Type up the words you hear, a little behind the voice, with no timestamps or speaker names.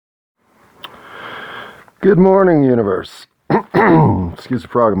Good morning, universe. Excuse the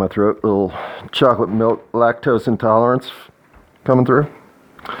frog in my throat. Little chocolate milk lactose intolerance coming through.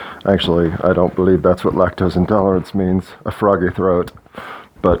 Actually, I don't believe that's what lactose intolerance means, a froggy throat,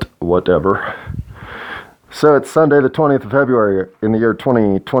 but whatever. So it's Sunday the 20th of February in the year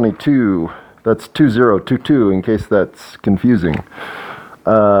 2022. That's 2022 in case that's confusing.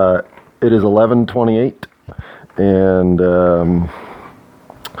 It is 11:28 and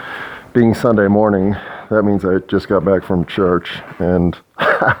being Sunday morning, that means I just got back from church, and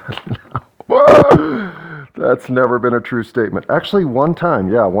that's never been a true statement. Actually, one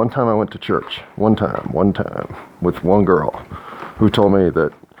time I went to church. One time, with one girl who told me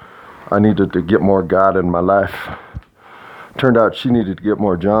that I needed to get more God in my life. Turned out she needed to get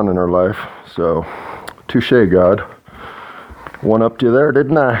more John in her life, so touche, God. One up to you there,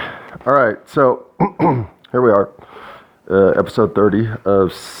 didn't I? All right, so here we are. Episode 30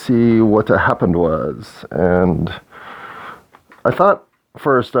 of C.Wut.Ahapnd.Wuz, and I thought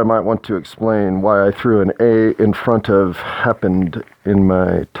first I might want to explain why I threw an A in front of happened in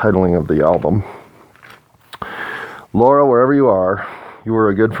my titling of the album. Laura, wherever you are, you were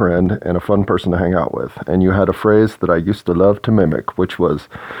a good friend and a fun person to hang out with, and you had a phrase that I used to love to mimic, which was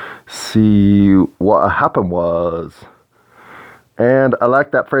C.Wut.Ahapnd.Wuz. And I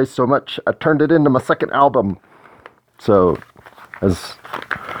liked that phrase so much, I turned it into my second album. So, as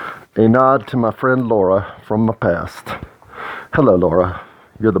a nod to my friend Laura from my past, hello Laura,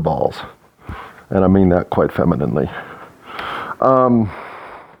 you're the balls, and I mean that quite femininely. So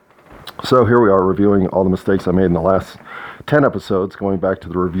here we are reviewing all the mistakes I made in the last 10 episodes, going back to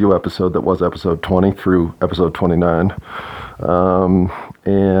the review episode that was episode 20 through episode 29.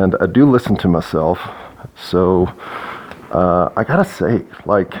 And I do listen to myself, so I gotta say,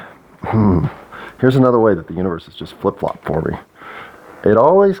 here's another way that the universe is just flip-flop for me. It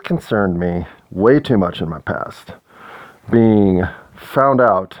always concerned me way too much in my past, being found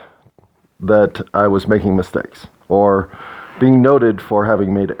out that I was making mistakes, or being noted for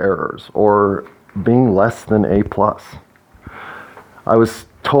having made errors, or being less than A+. I was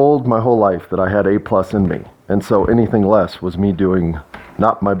told my whole life that I had A+ in me, and so anything less was me doing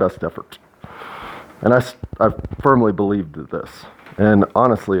not my best effort. And I firmly believed this. And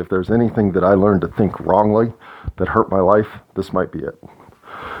honestly, if there's anything that I learned to think wrongly that hurt my life, this might be it.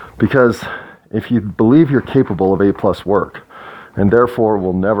 Because if you believe you're capable of A+ work, and therefore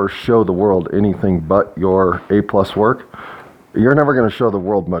will never show the world anything but your A+ work, you're never going to show the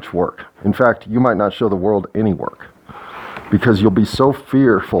world much work. In fact, you might not show the world any work. Because you'll be so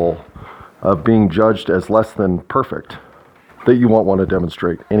fearful of being judged as less than perfect that you won't want to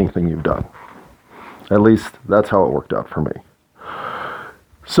demonstrate anything you've done. At least, that's how it worked out for me.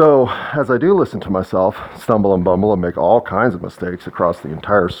 So, as I do listen to myself, stumble and bumble and make all kinds of mistakes across the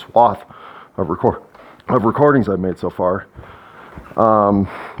entire swath of recordings I've made so far,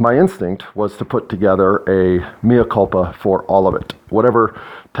 my instinct was to put together a mea culpa for all of it. Whatever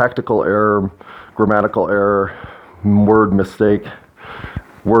tactical error, grammatical error, word mistake,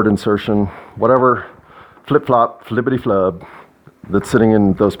 word insertion, whatever flip-flop, flippity-flub that's sitting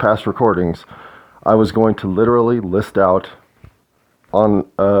in those past recordings, I was going to literally list out on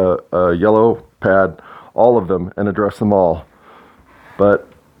a yellow pad all of them and address them all. But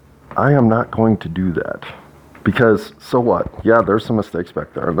I am not going to do that. Because, so what? Yeah, there's some mistakes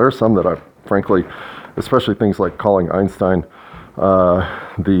back there. And there's some that I, frankly, especially things like calling Einstein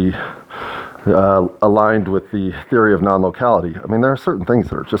aligned with the theory of non-locality. I mean, there are certain things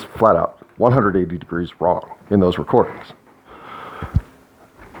that are just flat out 180 degrees wrong in those recordings.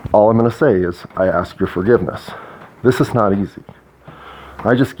 All I'm going to say is, I ask your forgiveness. This is not easy.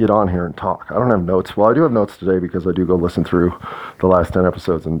 I just get on here and talk. I don't have notes. Well, I do have notes today because I do go listen through the last 10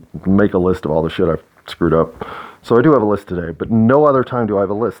 episodes and make a list of all the shit I've screwed up. So I do have a list today, but no other time do I have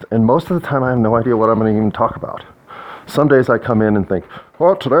a list. And most of the time I have no idea what I'm going to even talk about. Some days I come in and think,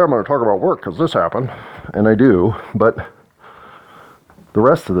 well, today I'm going to talk about work because this happened. And I do, but the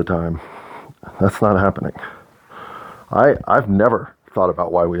rest of the time, that's not happening. I've never thought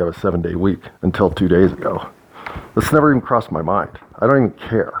about why we have a 7-day week until 2 days ago. This never even crossed my mind. I don't even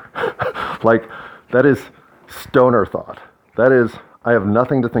care. That is stoner thought. That is, I have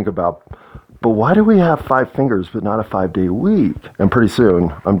nothing to think about. But why do we have 5 fingers but not a 5-day week? And pretty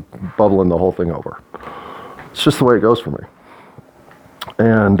soon, I'm bubbling the whole thing over. It's just the way it goes for me.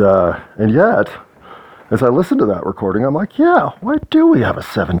 And yet, as I listen to that recording, I'm like, yeah, why do we have a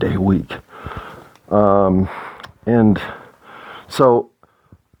 7-day week? And so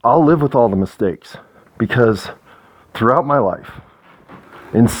I'll live with all the mistakes because throughout my life,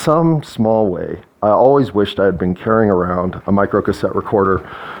 in some small way, I always wished I had been carrying around a microcassette recorder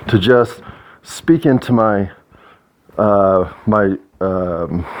to just speak into my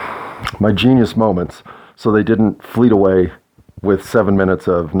genius moments, so they didn't fleet away with 7 minutes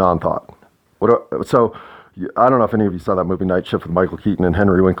of non-thought. So I don't know if any of you saw that movie Night Shift with Michael Keaton and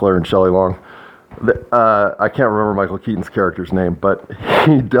Henry Winkler and Shelley Long. I can't remember Michael Keaton's character's name, but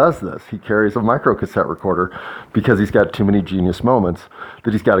he does this. He carries a micro cassette recorder because he's got too many genius moments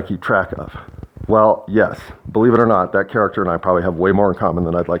that he's got to keep track of. Well, yes, believe it or not, that character and I probably have way more in common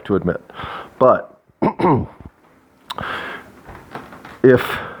than I'd like to admit. But if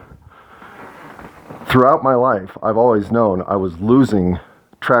throughout my life I've always known I was losing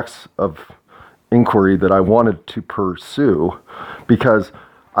tracks of inquiry that I wanted to pursue because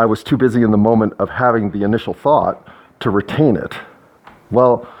I was too busy in the moment of having the initial thought to retain it.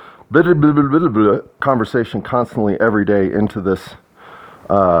 Well, conversation constantly every day into this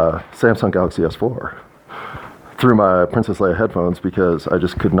Samsung Galaxy S4 through my Princess Leia headphones because I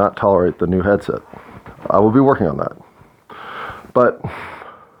just could not tolerate the new headset. I will be working on that. But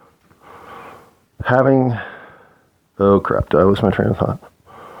having... Oh crap, did I lose my train of thought?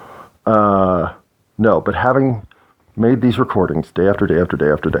 No, but having made these recordings day after day after day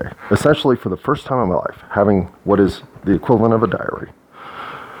after day, essentially for the first time in my life, having what is the equivalent of a diary,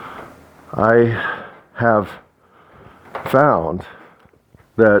 I have found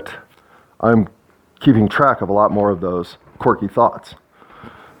that I'm keeping track of a lot more of those quirky thoughts.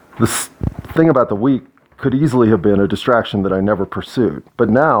 This thing about the week could easily have been a distraction that I never pursued, but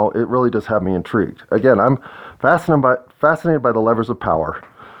now it really does have me intrigued. Again, I'm fascinated by the levers of power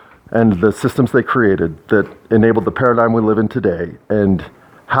and the systems they created that enabled the paradigm we live in today, and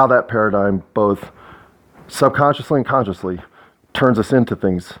how that paradigm both subconsciously and consciously turns us into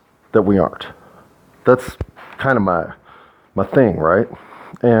things that we aren't. That's kind of my thing, right?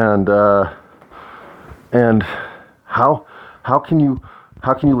 And how can you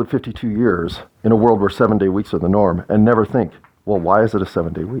live 52 years in a world where 7-day weeks are the norm and never think, well, why is it a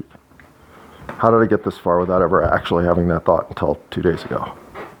 7-day week? How did I get this far without ever actually having that thought until 2 days ago?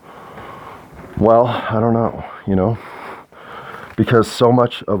 Well, I don't know, because so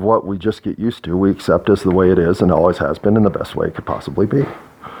much of what we just get used to, we accept as the way it is and always has been in the best way it could possibly be.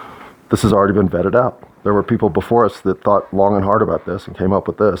 This has already been vetted out. There were people before us that thought long and hard about this and came up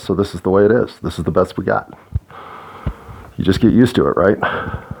with this, so this is the way it is. This is the best we got. You just get used to it, right?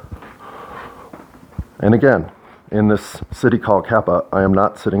 And again, in this city called Kappa, I am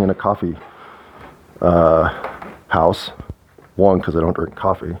not sitting in a coffee house. One, because I don't drink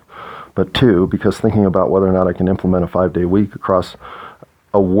coffee. But two, because thinking about whether or not I can implement a 5-day week across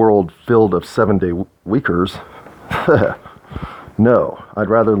a world filled of 7-day weekers, no, I'd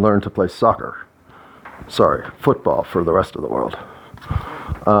rather learn to play soccer. Sorry, football for the rest of the world.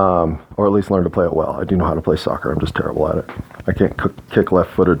 Or at least learn to play it well. I do know how to play soccer, I'm just terrible at it. I can't kick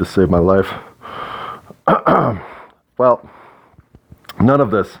left-footed to save my life. Well, none of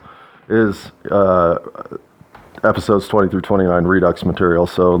this is episodes 20 through 29 Redux material,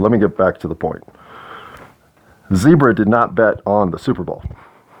 so let me get back to the point. Zebra did not bet on the Super Bowl.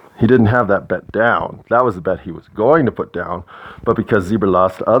 He didn't have that bet down. That was the bet he was going to put down, but because Zebra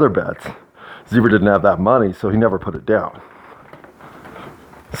lost other bets, Zebra didn't have that money, so he never put it down.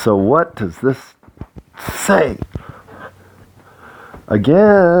 So what does this say?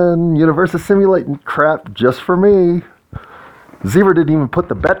 Again, universe is simulating crap just for me. Zebra didn't even put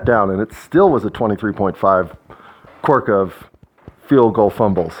the bet down, and it still was a 23.5 quirk of field goal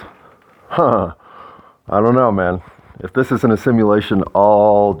fumbles. I don't know, man. If this isn't a simulation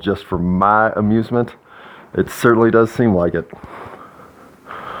all just for my amusement, it certainly does seem like it.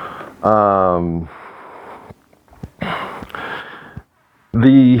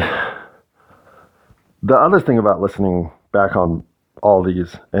 The other thing about listening back on all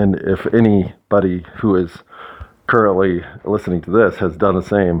these, and if anybody who is currently listening to this has done the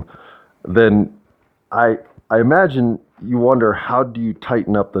same, then I imagine you wonder, how do you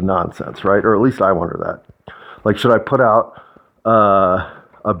tighten up the nonsense, right? Or at least I wonder that. Like, should I put out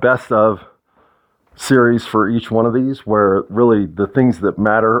a best of series for each one of these, where really the things that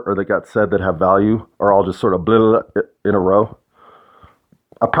matter or that got said that have value are all just sort of blah, blah, in a row?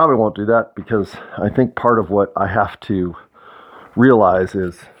 I probably won't do that, because I think part of what I have to realize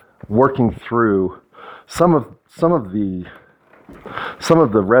is working through some of the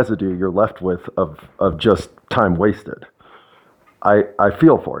residue you're left with of just time wasted. I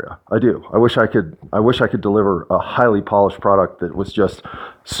feel for you. I do. I wish I could deliver a highly polished product that was just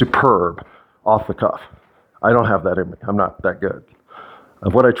superb off the cuff. I don't have that in me. I'm not that good.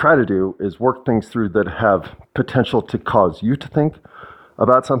 And what I try to do is work things through that have potential to cause you to think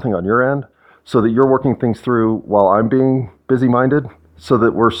about something on your end, so that you're working things through while I'm being busy-minded, so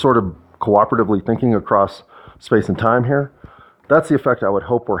that we're sort of cooperatively thinking across space and time here. That's the effect I would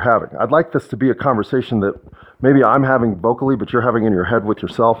hope we're having. I'd like this to be a conversation that maybe I'm having vocally, but you're having in your head with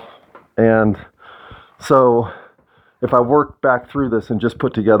yourself. And so if I work back through this and just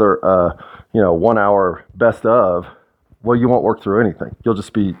put together a 1 hour best of, well, you won't work through anything. You'll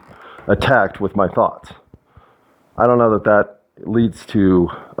just be attacked with my thoughts. I don't know that leads to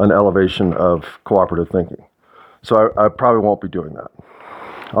an elevation of cooperative thinking. So I probably won't be doing that.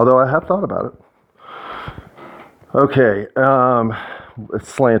 Although I have thought about it. Okay,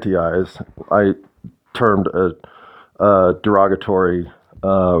 slanty eyes. I termed a derogatory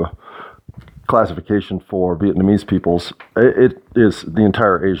classification for Vietnamese peoples. It is the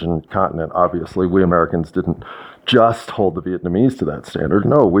entire Asian continent, obviously. We Americans didn't just hold the Vietnamese to that standard.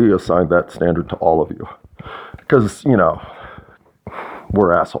 No, we assigned that standard to all of you. Because,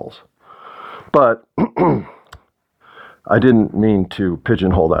 we're assholes. But I didn't mean to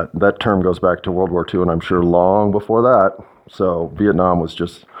pigeonhole that. That term goes back to World War II, and I'm sure long before that. So Vietnam was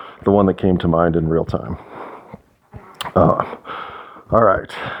just the one that came to mind in real time. All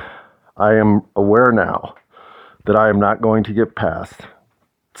right. I am aware now that I am not going to get past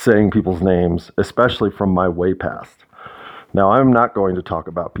saying people's names, especially from my way past. Now, I'm not going to talk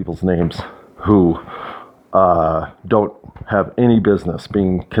about people's names who don't have any business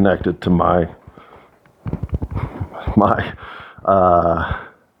being connected to my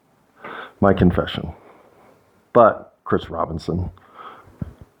confession. But, Chris Robinson,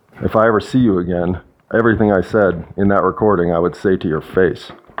 if I ever see you again, everything I said in that recording I would say to your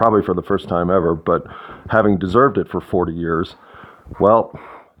face, probably for the first time ever, but having deserved it for 40 years, well,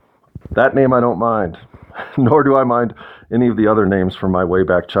 that name I don't mind, nor do I mind any of the other names from my way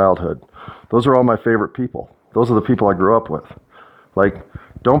back childhood. Those are all my favorite people. Those are the people I grew up with. Like,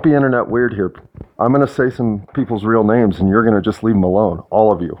 don't be internet weird here. I'm going to say some people's real names, and you're going to just leave them alone,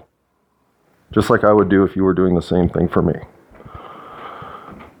 all of you. Just like I would do if you were doing the same thing for me.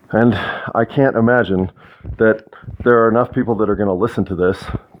 And I can't imagine that there are enough people that are going to listen to this,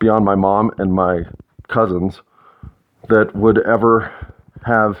 beyond my mom and my cousins, that would ever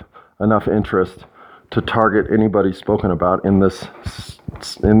have enough interest to target anybody spoken about in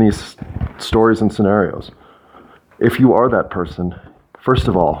these stories and scenarios. If you are that person, first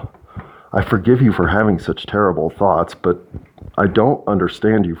of all, I forgive you for having such terrible thoughts, but I don't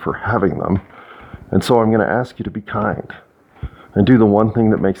understand you for having them. And so I'm going to ask you to be kind and do the one thing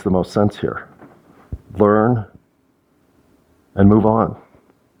that makes the most sense here. Learn and move on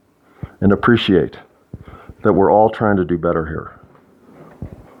and appreciate that we're all trying to do better here.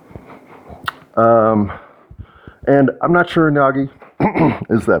 And I'm not sure nagi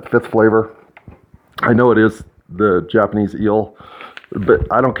is that fifth flavor. I know it is the Japanese eel, but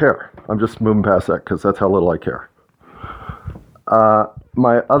I don't care. I'm just moving past that because that's how little I care.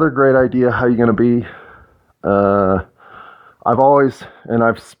 My other great idea, how you going to be, I've always, and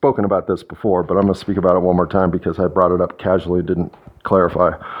I've spoken about this before, but I'm going to speak about it one more time because I brought it up casually, didn't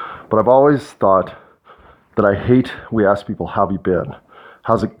clarify. But I've always thought that I hate we ask people, how have you been?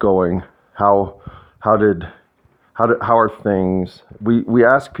 How's it going? How are things? We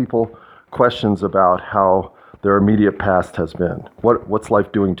ask people questions about how their immediate past has been. What's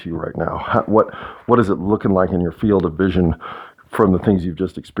life doing to you right now? What is it looking like in your field of vision from the things you've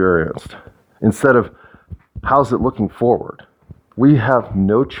just experienced? Instead of, how's it looking forward? We have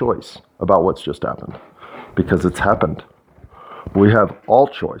no choice about what's just happened because it's happened. We have all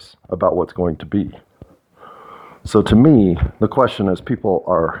choice about what's going to be. So to me, the question as people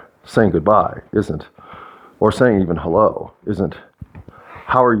are saying goodbye isn't, or saying even hello, isn't,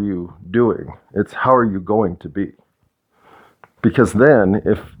 how are you doing? It's, how are you going to be? Because then,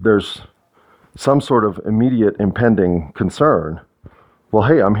 if there's some sort of immediate impending concern, well,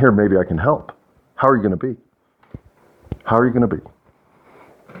 hey, I'm here, maybe I can help. How are you going to be? How are you going to be?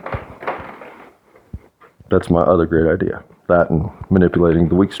 That's my other great idea. That and manipulating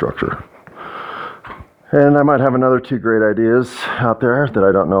the weak structure. And I might have another two great ideas out there that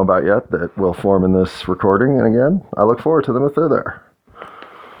I don't know about yet that will form in this recording. And again, I look forward to them if they're there.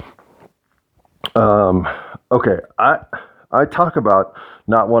 Okay, I talk about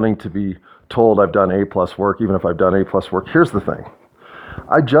not wanting to be told I've done A+ work, even if I've done A+ work. Here's the thing.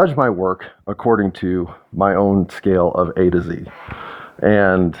 I judge my work according to my own scale of A to Z.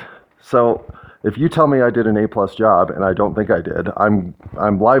 And so if you tell me I did an A+ job and I don't think I did, I'm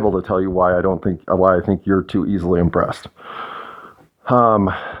liable to tell you why I think you're too easily impressed.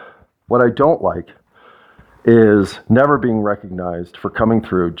 What I don't like is never being recognized for coming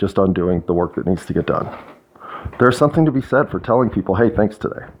through just on doing the work that needs to get done. There's something to be said for telling people, hey, thanks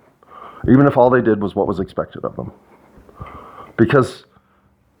today. Even if all they did was what was expected of them. Because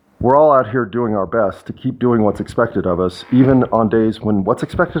we're all out here doing our best to keep doing what's expected of us, even on days when what's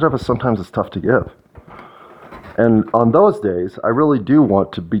expected of us sometimes is tough to give. And on those days, I really do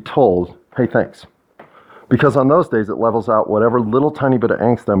want to be told, hey, thanks. Because on those days, it levels out whatever little tiny bit of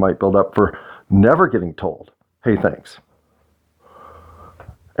angst I might build up for never getting told, hey, thanks.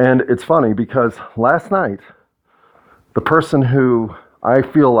 And it's funny because last night, the person who I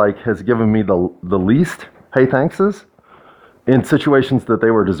feel like has given me the least hey, thankses in situations that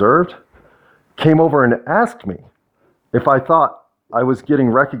they were deserved, came over and asked me if I thought I was getting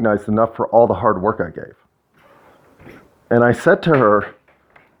recognized enough for all the hard work I gave. And I said to her,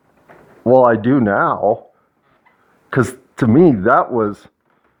 well, I do now, because to me that was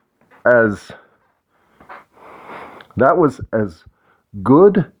as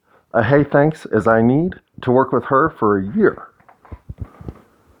good a hey thanks as I need to work with her for a year.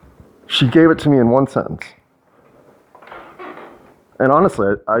 She gave it to me in one sentence. And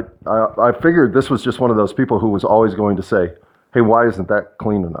honestly, I figured this was just one of those people who was always going to say, hey, why isn't that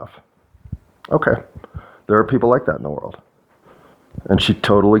clean enough? Okay, there are people like that in the world. And she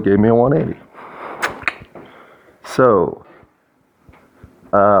totally gave me a 180. So,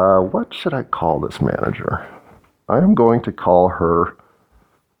 what should I call this manager? I am going to call her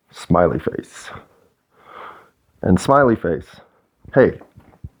Smiley Face. And Smiley Face, hey,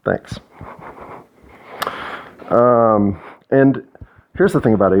 thanks. And here's the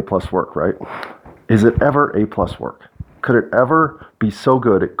thing about A+ work, right? Is it ever A+ work? Could it ever be so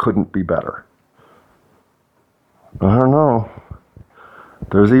good it couldn't be better? I don't know.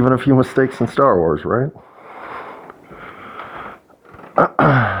 There's even a few mistakes in Star Wars, right?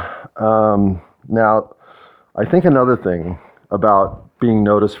 Now, I think another thing about being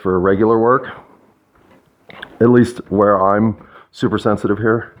noticed for regular work, at least where I'm super sensitive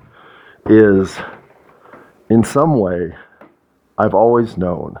here, is in some way, I've always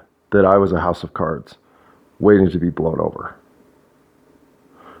known that I was a house of cards waiting to be blown over.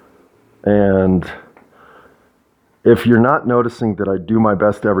 And if you're not noticing that I do my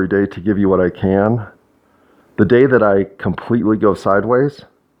best every day to give you what I can, the day that I completely go sideways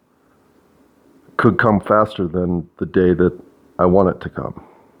could come faster than the day that I want it to come.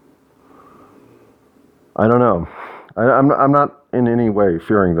 I don't know. I'm not in any way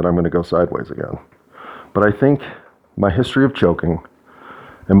fearing that I'm going to go sideways again. But I think my history of choking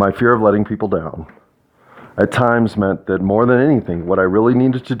and my fear of letting people down at times meant that more than anything, what I really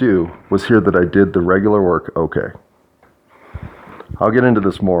needed to do was hear that I did the regular work okay. I'll get into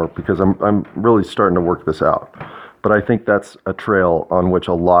this more because I'm really starting to work this out. But I think that's a trail on which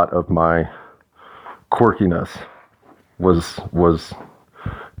a lot of my quirkiness was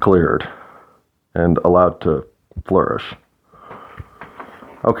cleared and allowed to flourish.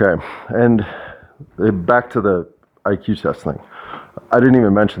 Okay, and back to the IQ test thing. I didn't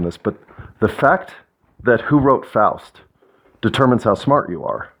even mention this, but the fact that who wrote Faust determines how smart you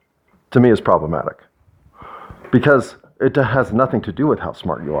are, to me, is problematic. Because it has nothing to do with how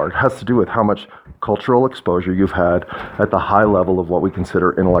smart you are. It has to do with how much cultural exposure you've had at the high level of what we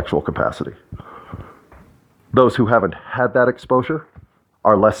consider intellectual capacity. Those who haven't had that exposure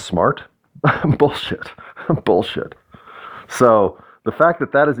are less smart. Bullshit. Bullshit. So the fact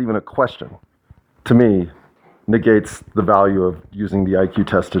that that is even a question, to me, negates the value of using the IQ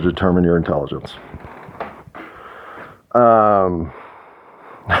test to determine your intelligence.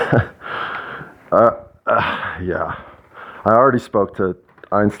 Yeah. I already spoke to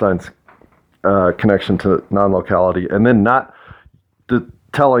Einstein's connection to non-locality, and then not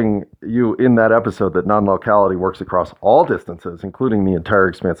telling you in that episode that non-locality works across all distances, including the entire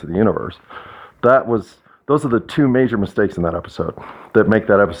expanse of the universe. Those are the two major mistakes in that episode that make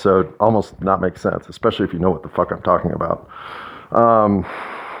that episode almost not make sense, especially if you know what the fuck I'm talking about.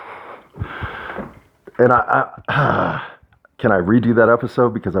 And can I redo that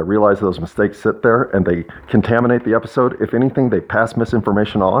episode because I realize those mistakes sit there and they contaminate the episode? If anything, they pass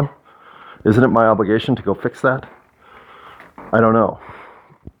misinformation on. Isn't it my obligation to go fix that? I don't know.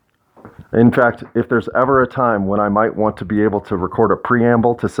 In fact, if there's ever a time when I might want to be able to record a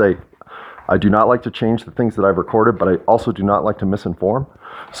preamble to say, I do not like to change the things that I've recorded, but I also do not like to misinform.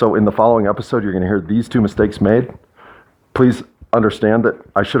 So in the following episode, you're going to hear these two mistakes made. Please understand that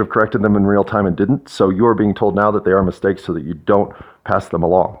I should have corrected them in real time and didn't. So you are being told now that they are mistakes so that you don't pass them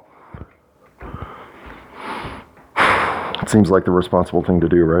along. It seems like the responsible thing to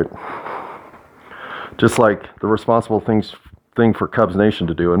do, right? Just like the responsible thing for Cubs Nation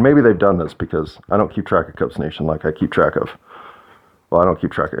to do. And maybe they've done this because I don't keep track of Cubs Nation like I keep track of, well, I don't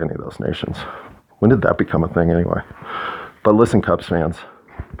keep track of any of those nations. When did that become a thing anyway? But listen, Cubs fans,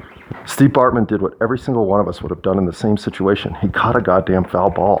 Steve Bartman did what every single one of us would have done in the same situation. He caught a goddamn foul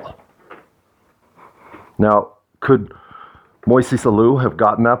ball. Now, could Moises Alou have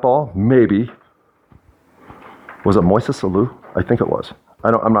gotten that ball? Maybe. Was it Moises Alou? I think it was.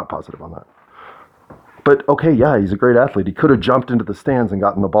 I'm not positive on that. But okay, yeah, he's a great athlete. He could have jumped into the stands and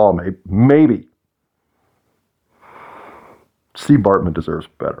gotten the ball, maybe. Steve Bartman deserves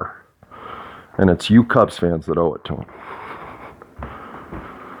better. And it's you Cubs fans that owe it to him.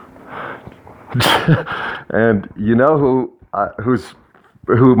 And you know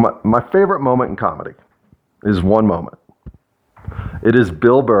my favorite moment in comedy is one moment. It is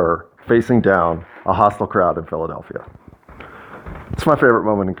Bill Burr facing down a hostile crowd in Philadelphia. It's my favorite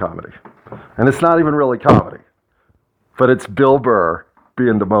moment in comedy. And it's not even really comedy. But it's Bill Burr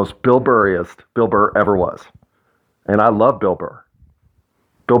being the most Bill Burriest Bill Burr ever was. And I love Bill Burr.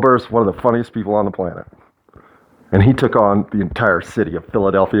 Bill Burr's one of the funniest people on the planet. And he took on the entire city of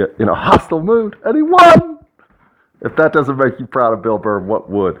Philadelphia in a hostile mood, and he won! If that doesn't make you proud of Bill Burr, what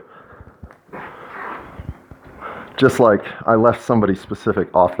would? Just like I left somebody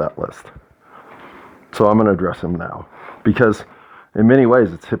specific off that list. So I'm going to address him now. Because in many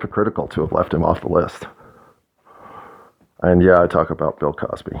ways, it's hypocritical to have left him off the list. And yeah, I talk about Bill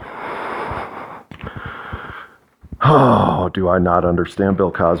Cosby. Oh, do I not understand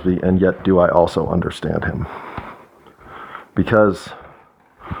Bill Cosby, and yet do I also understand him? Because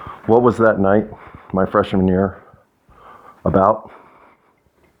what was that night, my freshman year, about?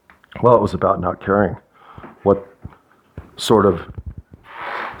 Well, it was about not caring what sort of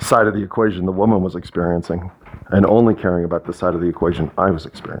side of the equation the woman was experiencing, and only caring about the side of the equation I was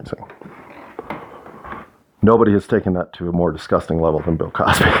experiencing. Nobody has taken that to a more disgusting level than Bill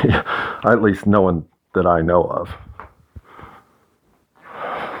Cosby, at least no one that I know of.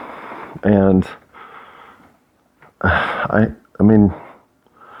 And I mean,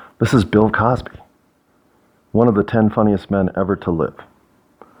 this is Bill Cosby, one of the 10 funniest men ever to live.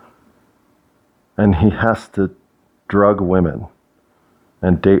 And he has to drug women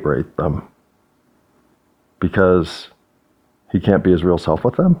and date rape them because he can't be his real self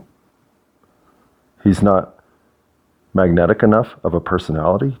with them. He's not magnetic enough of a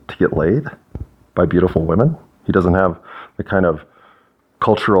personality to get laid by beautiful women. He doesn't have the kind of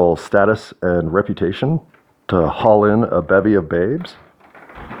cultural status and reputation to haul in a bevy of babes.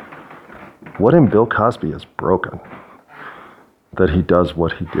 What in Bill Cosby is broken that he does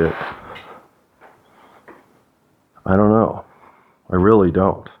what he did? I don't know. I really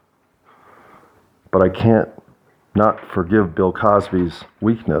don't. But I can't not forgive Bill Cosby's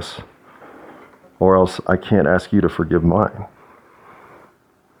weakness, or else I can't ask you to forgive mine.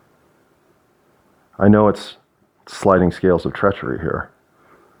 I know it's sliding scales of treachery here,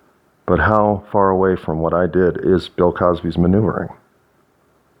 but how far away from what I did is Bill Cosby's maneuvering?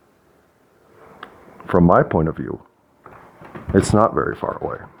 From my point of view, it's not very far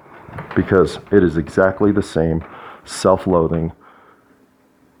away, because it is exactly the same self-loathing,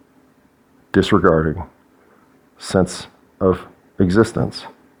 disregarding sense of existence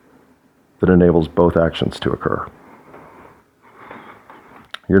that enables both actions to occur.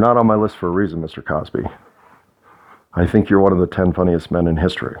 You're not on my list for a reason, Mr. Cosby. I think you're one of the 10 funniest men in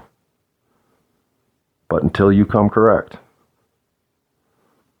history. But until you come correct,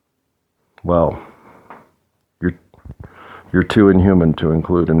 well, you're too inhuman to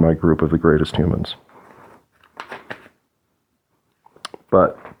include in my group of the greatest humans.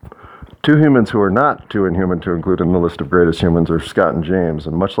 But two humans who are not too inhuman to include in the list of greatest humans are Scott and James,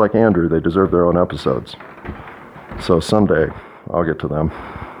 and much like Andrew, they deserve their own episodes. So someday, I'll get to them.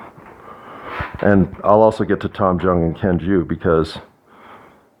 And I'll also get to Tom Jung and Ken Jew, because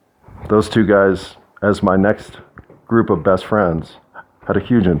those two guys, as my next group of best friends, had a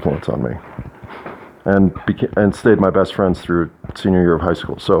huge influence on me, and stayed my best friends through senior year of high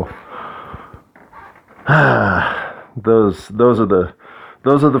school. So those are the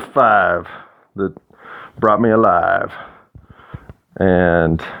 5 that brought me alive,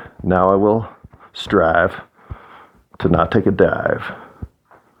 and now I will strive to not take a dive.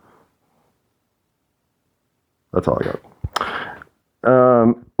 That's all I got.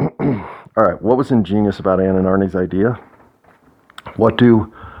 All right, what was ingenious about Ann and Arnie's idea? What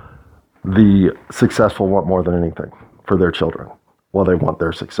do the successful want more than anything for their children? Well, they want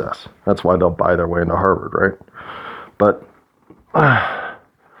their success. That's why they'll buy their way into Harvard, right? But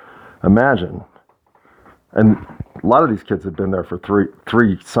imagine, and a lot of these kids have been there for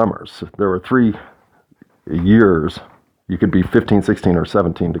three summers. There were 3 years. You could be 15, 16, or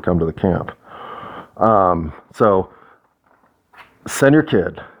 17 to come to the camp. So send your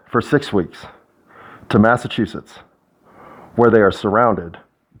kid for 6 weeks to Massachusetts, where they are surrounded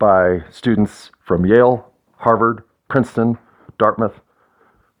by students from Yale, Harvard, Princeton, Dartmouth,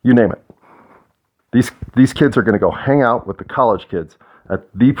 you name it. These kids are going to go hang out with the college kids at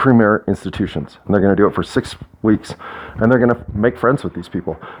the premier institutions. And they're going to do it for 6 weeks. And they're going to make friends with these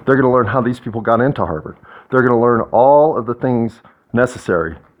people. They're going to learn how these people got into Harvard. They're going to learn all of the things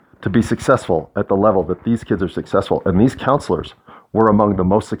necessary to be successful at the level that these kids are successful. And these counselors were among the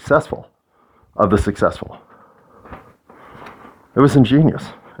most successful of the successful. It was ingenious.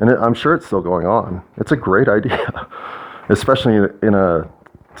 And I'm sure it's still going on. It's a great idea, especially in a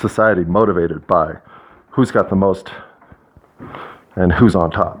society motivated by who's got the most and who's on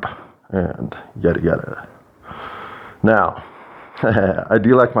top, and yada yada. Now, I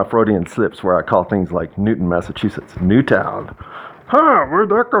do like my Freudian slips where I call things like Newton, Massachusetts, Newtown. Huh, where'd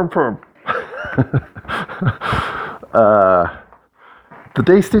that come from? The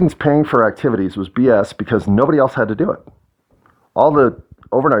day students paying for activities was BS because nobody else had to do it. All the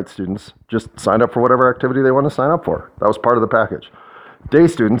overnight students just signed up for whatever activity they wanted to sign up for. That was part of the package. Day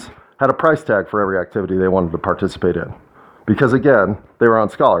students had a price tag for every activity they wanted to participate in. Because again, they were on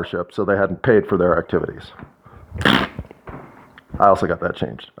scholarship, so they hadn't paid for their activities. I also got that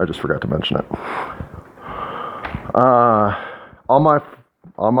changed. I just forgot to mention it. On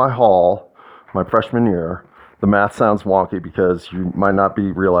my hall, my freshman year, the math sounds wonky because you might not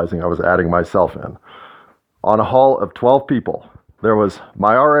be realizing I was adding myself in. On a hall of 12 people, there was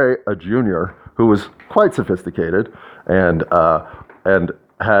my RA, a junior, who was quite sophisticated and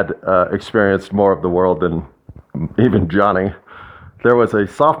had experienced more of the world than even Johnny. There was a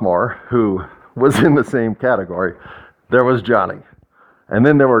sophomore who was in the same category. There was Johnny. And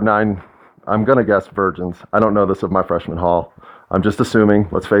then there were 9, I'm going to guess, virgins. I don't know this of my freshman hall. I'm just assuming.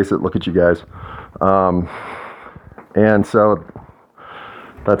 Let's face it. Look at you guys. And so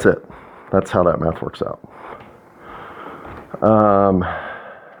that's it. That's how that math works out.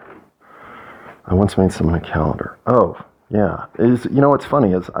 I once made someone a calendar. Oh, yeah. What's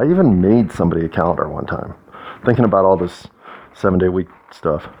funny is I even made somebody a calendar one time. Thinking about all this 7-day week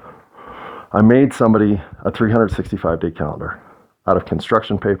stuff. I made somebody a 365-day calendar out of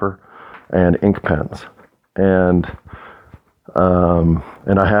construction paper and ink pens. And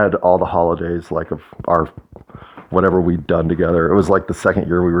I had all the holidays, like of our, whatever we'd done together. It was like the second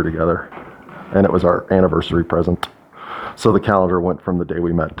year we were together. And it was our anniversary present. So the calendar went from the day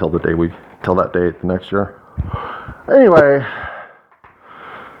we met till that day the next year. Anyway,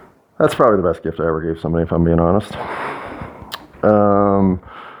 that's probably the best gift I ever gave somebody, if I'm being honest.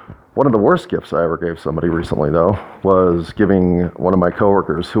 One of the worst gifts I ever gave somebody recently, though, was giving one of my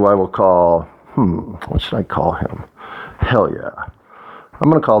coworkers, who I will call, what should I call him? Hell yeah. I'm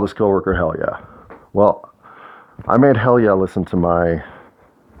going to call this coworker Hell yeah. Well, I made Hell yeah listen to my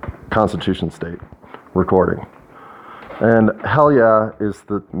Constitution State recording. And Hell yeah is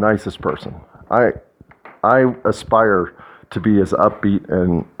the nicest person. I aspire to be as upbeat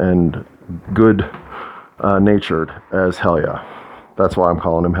and good natured as Hell yeah. That's why I'm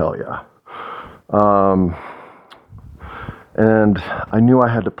calling him Hell yeah. And I knew I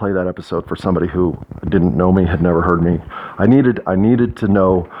had to play that episode for somebody who didn't know me, had never heard me. I needed to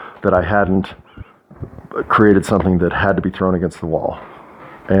know that I hadn't created something that had to be thrown against the wall.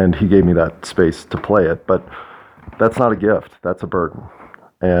 And he gave me that space to play it, but that's not a gift, that's a burden.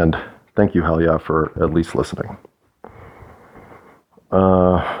 And thank you, Hell yeah, for at least listening.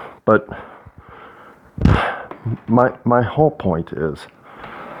 But my whole point is,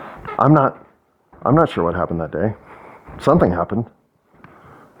 I'm not sure what happened that day. Something happened.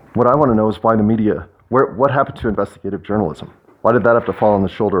 What I want to know is why the media, what happened to investigative journalism? Why did that have to fall on the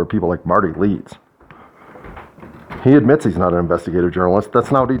shoulder of people like Marty Leeds? He admits he's not an investigative journalist.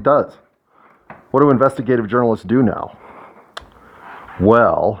 That's not what he does. What do investigative journalists do now?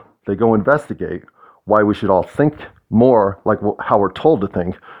 Well, they go investigate why we should all think more like how we're told to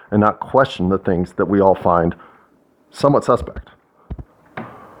think and not question the things that we all find somewhat suspect.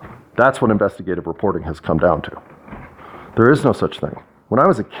 That's what investigative reporting has come down to. There is no such thing. When I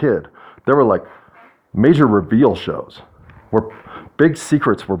was a kid, there were like major reveal shows where big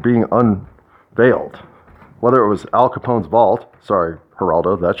secrets were being unveiled. Whether it was Al Capone's vault, sorry,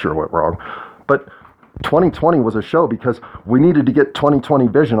 Geraldo, that sure went wrong. But 2020 was a show because we needed to get 2020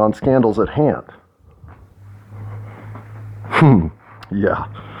 vision on scandals at hand. Yeah.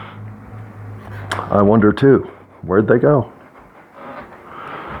 I wonder too, where'd they go?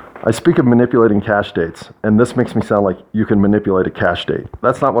 I speak of manipulating cache dates, and this makes me sound like you can manipulate a cache date.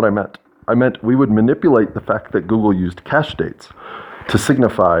 That's not what I meant. I meant we would manipulate the fact that Google used cache dates to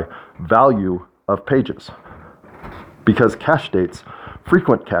signify value of pages. Because cache dates,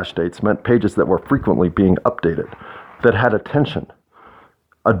 frequent cache dates, meant pages that were frequently being updated, that had attention.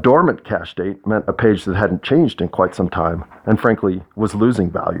 A dormant cache date meant a page that hadn't changed in quite some time and frankly was losing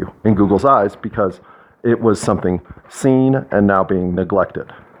value in Google's eyes because it was something seen and now being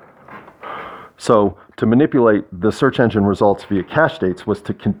neglected. So to manipulate the search engine results via cache dates was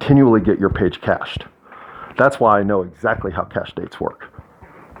to continually get your page cached. That's why I know exactly how cache dates work.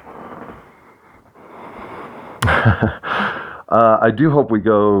 I do hope we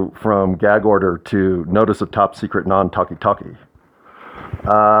go from gag order to notice of top secret non-talkie-talkie.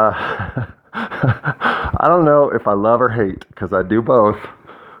 I don't know if I love or hate, because I do both,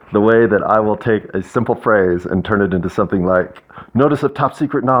 the way that I will take a simple phrase and turn it into something like, notice of top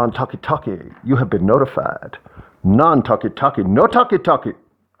secret non-talkie-talkie, you have been notified. Non-talkie-talkie, no talkie-talkie.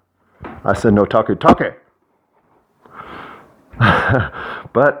 I said no talkie-talkie.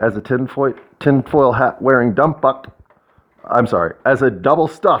 But as a tinfoil hat wearing as a double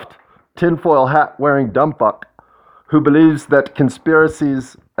stuffed tinfoil hat wearing dumb fuck who believes that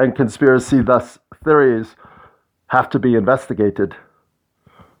conspiracies and conspiracy thus theories have to be investigated,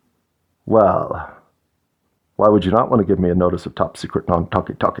 well, why would you not want to give me a notice of top secret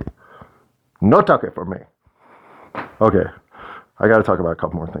non-talkie-talkie? No talkie for me. Okay, I got to talk about a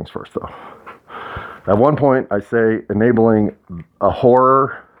couple more things first, though. At one point, I say enabling a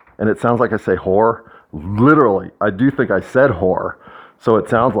horror, and it sounds like I say whore. Literally, I do think I said whore, so it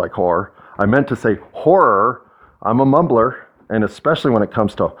sounds like whore. I meant to say horror. I'm a mumbler, and especially when it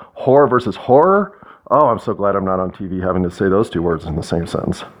comes to horror versus horror, oh, I'm so glad I'm not on TV having to say those two words in the same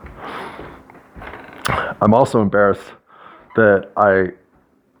sentence. I'm also embarrassed that I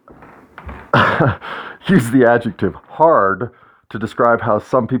use the adjective hard to describe how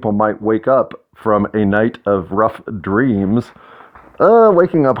some people might wake up from a night of rough dreams.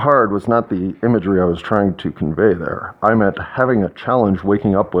 Waking up hard was not the imagery I was trying to convey there. I meant having a challenge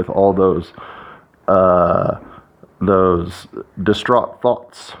waking up with all those distraught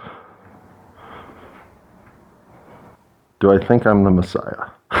thoughts. Do I think I'm the Messiah?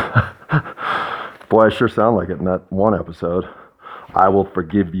 Boy, I sure sound like it in that one episode. I will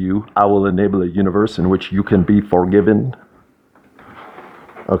forgive you. I will enable a universe in which you can be forgiven.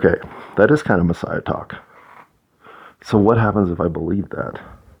 Okay, that is kind of Messiah talk. So what happens if I believe that?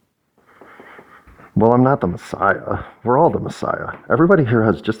 Well, I'm not the Messiah. We're all the Messiah. Everybody here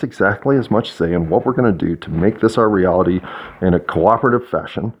has just exactly as much say in what we're going to do to make this our reality in a cooperative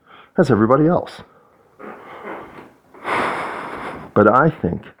fashion as everybody else. But I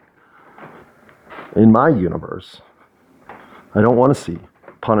think, in my universe, I don't want to see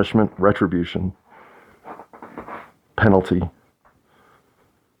punishment, retribution, penalty,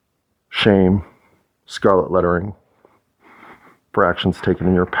 shame, scarlet lettering for actions taken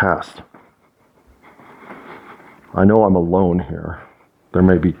in your past. I know I'm alone here. There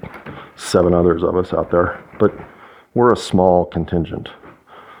may be 7 others of us out there, but we're a small contingent.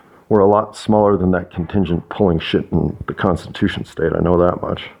 We're a lot smaller than that contingent pulling shit in the Constitution state, I know that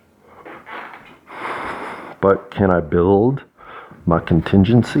much. But can I build my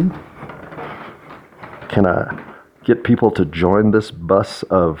contingency? Can I get people to join this bus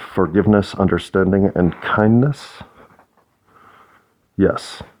of forgiveness, understanding, and kindness?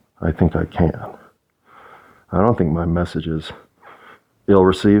 Yes, I think I can. I don't think my message is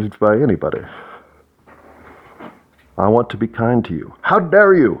ill-received by anybody. I want to be kind to you. How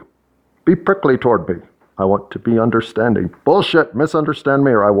dare you be prickly toward me? I want to be understanding. Bullshit, misunderstand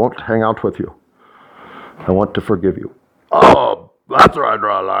me or I won't hang out with you. I want to forgive you. Oh, that's where I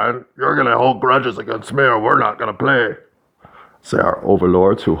draw a line. You're going to hold grudges against me or we're not going to play. Say our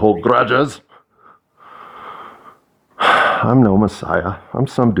overlords who hold grudges. I'm no Messiah. I'm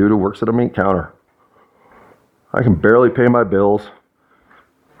some dude who works at a meat counter. I can barely pay my bills.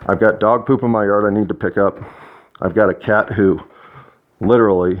 I've got dog poop in my yard I need to pick up. I've got a cat who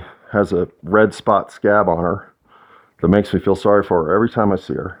literally has a red spot scab on her that makes me feel sorry for her every time I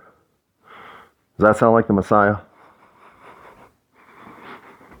see her. Does that sound like the Messiah?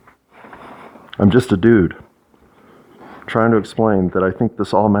 I'm just a dude trying to explain that I think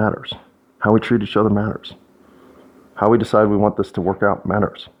this all matters. How we treat each other matters. How we decide we want this to work out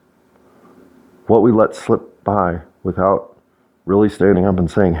matters. What we let slip by without really standing up and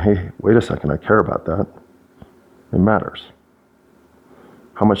saying, hey, wait a second, I care about that. It matters.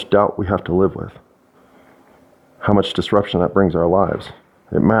 How much doubt we have to live with. How much disruption that brings our lives.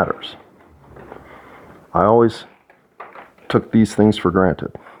 It matters. I always took these things for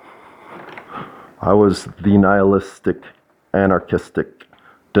granted. I was the nihilistic, anarchistic,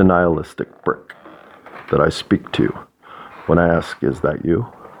 denialistic prick that I speak to when I ask, is that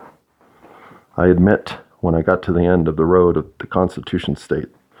you? I admit, when I got to the end of the road of the Constitution state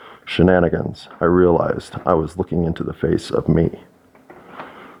shenanigans, I realized I was looking into the face of me.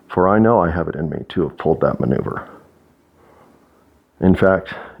 For I know I have it in me to have pulled that maneuver. In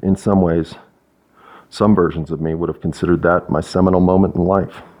fact, in some ways, some versions of me would have considered that my seminal moment in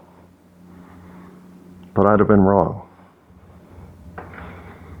life. But I'd have been wrong.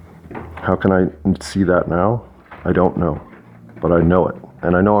 How can I see that now? I don't know. But I know it.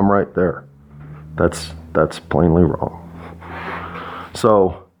 And I know I'm right there. That's plainly wrong.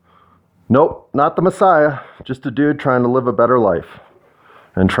 So, nope, not the Messiah. Just a dude trying to live a better life.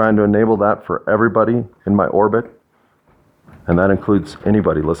 And trying to enable that for everybody in my orbit. And that includes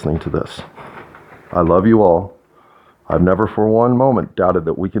anybody listening to this. I love you all. I've never for one moment doubted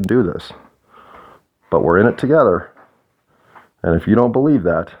that we can do this. But we're in it together. And if you don't believe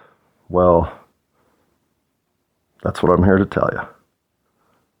that, well, that's what I'm here to tell you.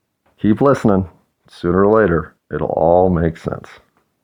 Keep listening. Sooner or later, it'll all make sense.